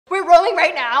rolling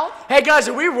right now. Hey guys,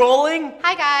 are we rolling?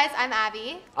 Hi guys, I'm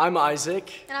Abby. I'm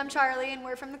Isaac. And I'm Charlie, and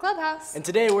we're from the Clubhouse. And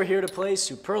today we're here to play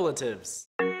Superlatives.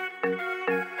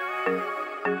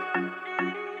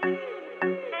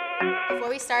 Before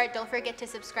we start, don't forget to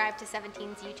subscribe to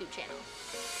 17's YouTube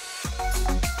channel.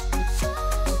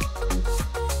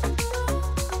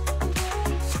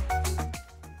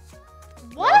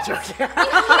 What? No, I'm joking.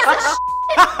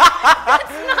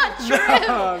 That's not true.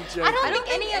 No, I'm joking. I don't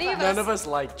think any of us. None of us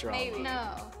like drama. Maybe.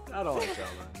 No. I don't like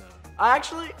drama, no. I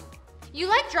actually... You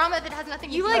like drama if it has nothing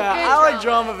to do with like it. good I like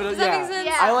drama, but Does that make sense?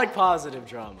 Yeah. I like positive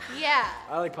drama. Yeah.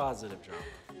 I like positive drama.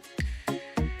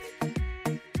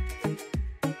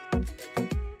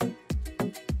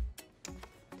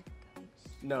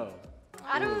 No.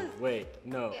 I don't. Ooh, wait,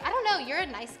 no. I don't know. You're a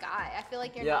nice guy. I feel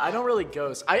like you're. Yeah, not. I don't really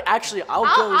ghost. I'll ghost.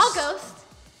 I'll ghost.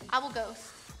 I will ghost.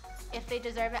 If they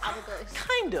deserve it, I will ghost.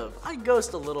 Kind of. I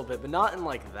ghost a little bit, but not in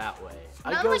like that way.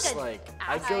 Not I ghost I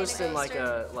outside ghost in like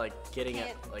ghoster. getting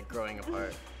it like growing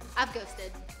apart. I've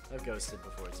ghosted. I've ghosted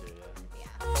before too,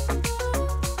 yeah.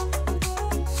 Yeah.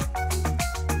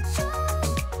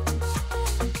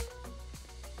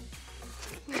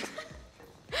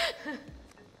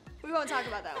 We won't talk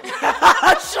about that one.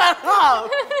 Shut up!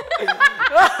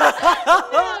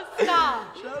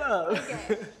 Stop. Shut up.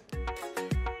 Okay.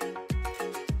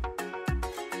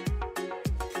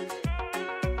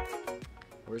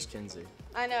 Where's Kenzie?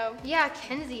 I know. Yeah,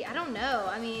 Kenzie. I don't know.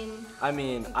 I mean, I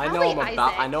Probably know Isaac.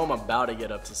 I'm about to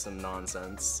get up to some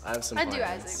nonsense. I have some I plans. do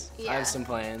Isaac. Yeah. I have some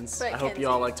plans. But I hope you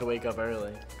all like to wake up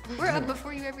early. We're up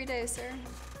before you every day, sir.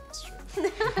 That's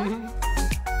true.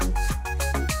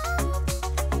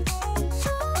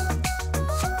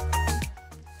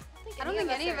 I don't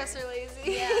think any of us are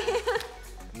lazy. Yeah.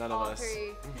 None of All us.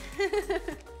 three.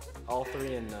 All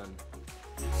three and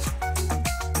none.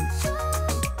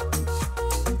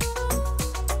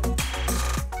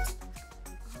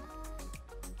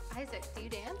 Isaac, do you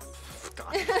dance? God.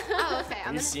 Oh, okay.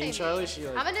 I'm Have you gonna seen say Charlie? Me. She,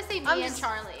 like- I'm gonna say me I'm and just-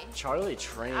 Charlie. Charlie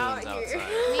trains Out here. outside.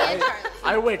 Me and Charlie.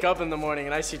 I wake up in the morning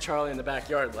and I see Charlie in the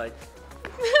backyard like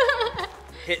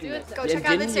hitting Do it. it. Go And check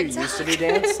out the didn't you used to do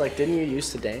TikTok. dance? Like, didn't you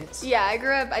used to dance? Yeah, I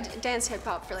grew up, I danced hip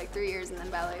hop for like 3 years and then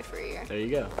ballet for a year. There you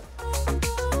go.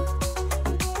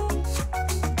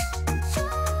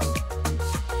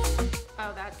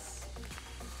 Oh, that's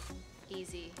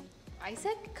easy.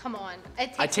 Isaac, come on. It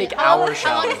takes I take me, how long- hours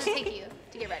How long showers. does it take you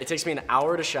to get ready? It takes me an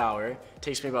hour to shower. It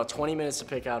takes me about 20 minutes to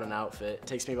pick out an outfit. It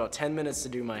takes me about 10 minutes to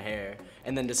do my hair,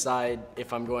 and then decide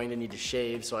if I'm going to need to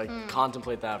shave. So I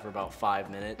contemplate that for about 5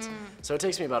 minutes. So it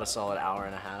takes me about a solid hour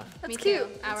and a half. Me That's too. cute.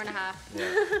 Hour and a half.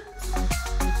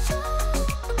 Yeah.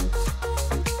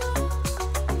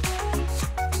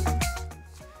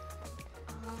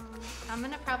 I'm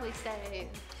gonna probably say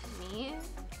me.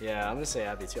 Yeah, I'm gonna say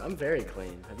Abby too. I'm very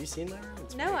clean. Have you seen that room?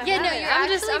 It's No, I Yeah, no, haven't. you're I'm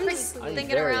just actually I'm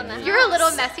thinking very around the neat. house. You're a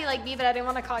little messy like me, but I didn't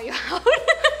want to call you out.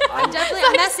 I'm definitely So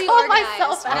I messy called organized.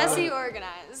 myself out. Messy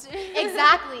organized.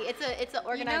 Exactly. It's an You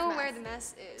organized know mess. where the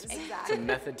mess is. It's Exactly. a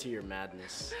method to your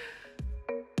madness.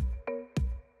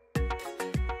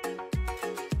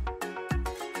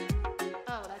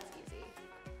 Oh, that's easy.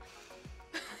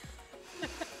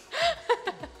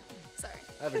 Sorry.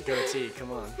 I have a goatee.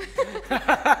 Come on.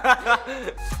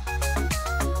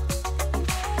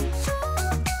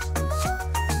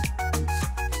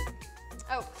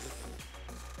 Oh.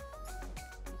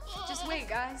 Just wait,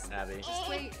 guys. Abby. Just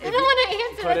wait. I don't want to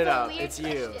answer. Put it That's a up. weird It's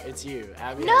you. question. It's you.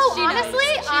 Abby No, has the honestly,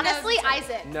 best voice. honestly, it's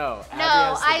Isaac. No, Abby No,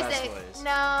 has the Isaac. best voice. No. My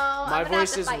I'm gonna have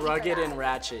voice to is fight you for rugged that. and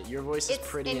ratchet. Your voice is It's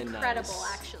pretty and incredible,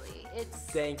 nice. actually. It's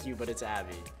Thank you, but it's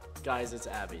Abby. Guys, it's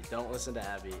Abby. Don't listen to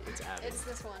Abby. It's Abby. It's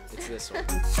this one. It's this one.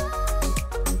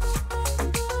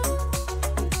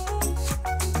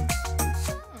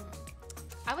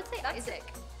 I would say Isaac.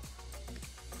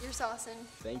 You're saucing.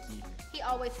 Thank you. He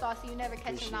always saucy. You never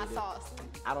catch him not Appreciate it. sauce.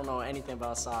 I don't know anything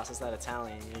about sauce. It's that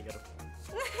Italian. You gotta.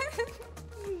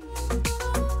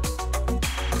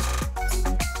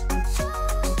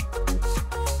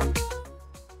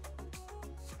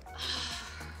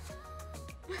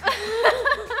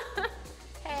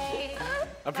 Hey.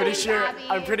 I'm pretty Where's sure. Abby?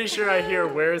 I'm pretty sure I hear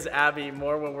 "Where's Abby"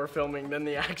 more when we're filming than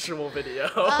the actual video.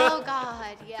 Oh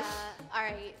God, yeah. All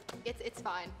right, it's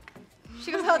fine.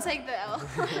 She goes, I'll take the L.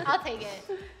 I'll take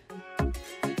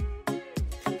it.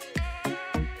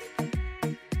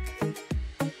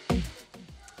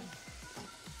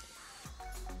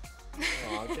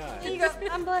 Oh, guys. There you go.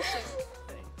 I'm blushing.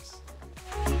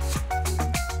 Thanks.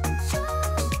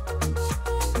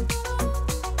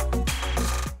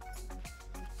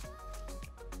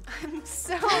 I'm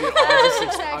so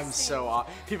I'm sexy. so.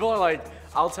 People are like,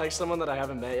 I'll text someone that I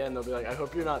haven't met yet, and they'll be like, "I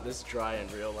hope you're not this dry in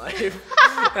real life."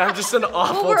 And I'm just an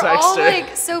awful Well, we're texter. all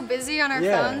like so busy on our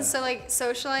Yeah. phones, so like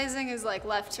socializing is like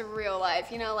left to real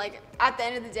life. You know, like at the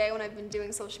end of the day, when I've been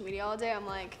doing social media all day, I'm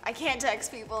like, I can't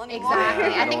text people anymore. Exactly. Yeah,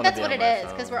 I I don't think wanna that's be what on it my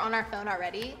is because phone. we're on our phone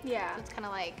already. Yeah. So it's kind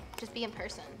of like just be in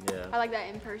person. Yeah. I like that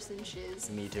in-person shiz.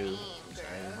 Me too. Same,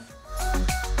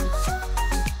 Same.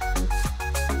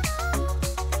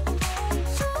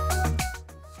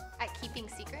 At keeping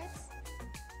secrets,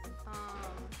 I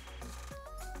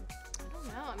don't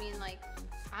know. I mean, like,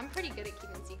 I'm pretty good at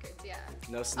keeping secrets. Yeah.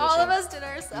 No snitching. All of us did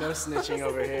ourselves. No snitching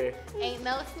over here. Ain't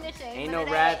no snitching. Ain't but no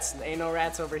it rats. Ain't no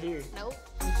rats over here. Nope.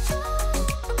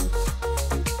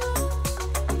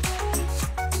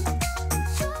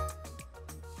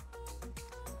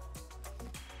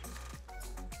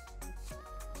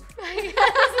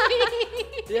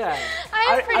 Yeah.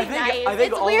 I'm pretty I think, nice. I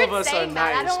think it's all weird of us are saying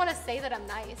that. I nice. don't want to say that I'm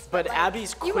nice. But like,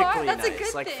 Abby's You quickly are? That's a nice.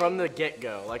 good Like thing. from the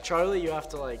get-go. Like Charlie, you have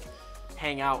to like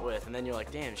hang out with, and then you're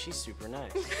like, damn, she's super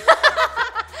nice.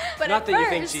 But Not at that you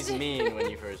think first- she's mean when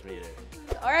you first meet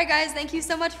her. All right, guys. Thank you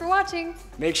so much for watching.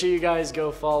 Make sure you guys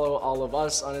go follow all of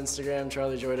us on Instagram,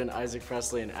 Charlie Jordan, Isaac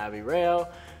Presley, and Abby Rayo.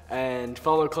 And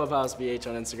follow Clubhouse BH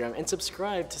on Instagram and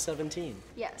subscribe to 17.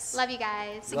 Yes. Love you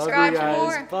guys. Love Subscribe you for guys.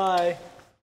 more. Bye.